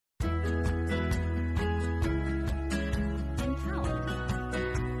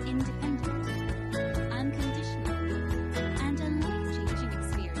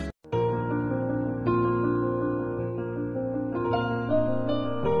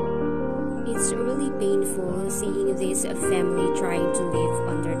It's really painful seeing this family trying to live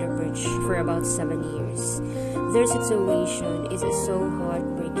under the bridge for about 7 years. Their situation is so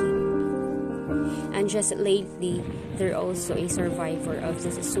heartbreaking. And just lately, they're also a survivor of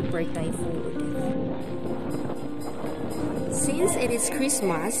this super typhoon. Since it is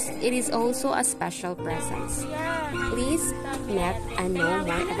Christmas, it is also a special present. Please let and know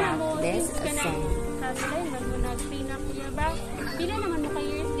more about this thing. Pila naman mo ka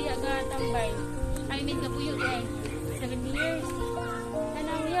years di aga tambay. I mean nga puyo guys. 7 years.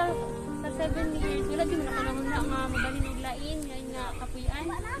 Kanang ya sa 7 years wala di mo na kanang nga mabalin og lain nga kapuyan.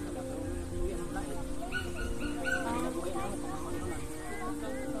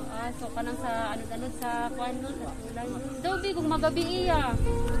 So kanang sa anod-anod sa kuan no sa ulan. Daw bi kung magabi iya.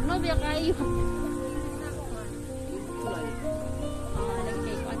 No biya kayo.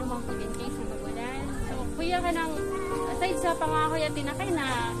 Ano mang pag in case na magulan. So kuya kanang aside sa pangahoy at tinakay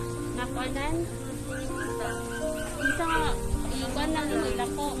na nakuanan. Isa nga ikuan lang mo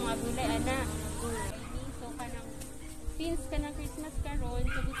ilako mga gulay ana. So kanang since kanang Christmas karon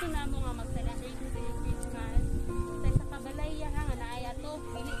so gusto na mo nga mag-celebrate sa Christmas. Sa kabalay ha nga naay ato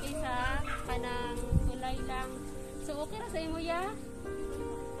dili kay sa kanang tulay lang. So okay ra sa imo ya.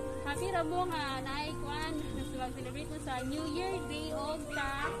 Happy ra mo nga naay kuan mag-celebrate mo sa New Year Day o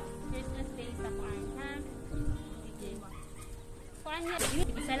sa Christmas Day sa kuan ha.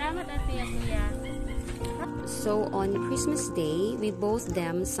 Salamat ate kuya. So on Christmas Day, we bought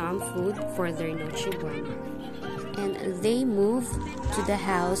them some food for their Noche Buena. And they moved to the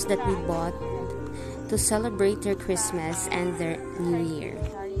house that we bought to celebrate their Christmas and their New Year.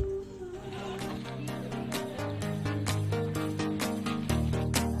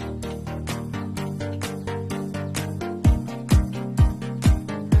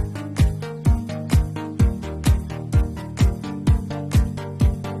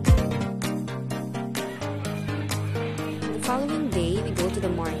 The following day, we go to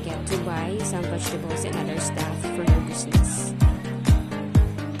the market to buy some vegetables and other stuff for her business.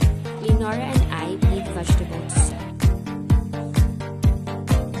 Eleonor and I pick vegetables.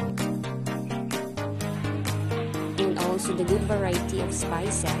 And also the good variety of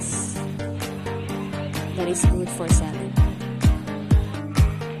spices that is good for selling.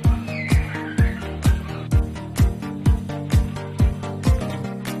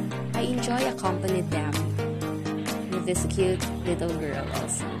 I enjoy accompanying them with this cute little girl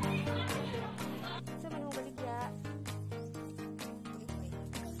also.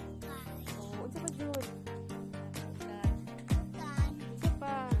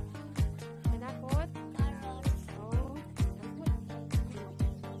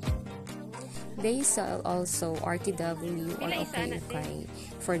 They sell also RTW or okay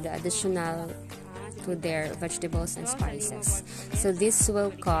for the additional to their vegetables and spices. So this will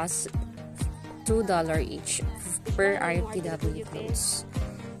cost $2 each per RTW clothes.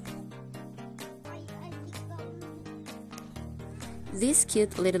 This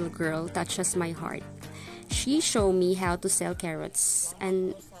cute little girl touches my heart. She showed me how to sell carrots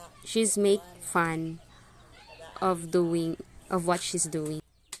and she's make fun of what she's doing.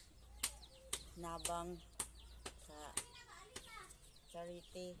 Nabang sa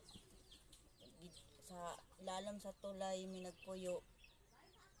charity sa ilalim sa tulay minagpuyo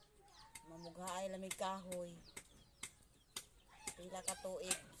mamughaay lamig kahoy pila ka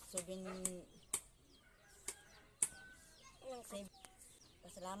tuig subin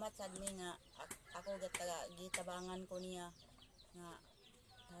pasalamat sad mi nga ako gitabangan ko niya nga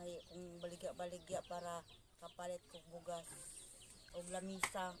kung baligya para kapalit kog bugas og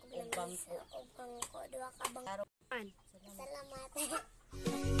lamisa og bangko duha ka bangko. Salamat.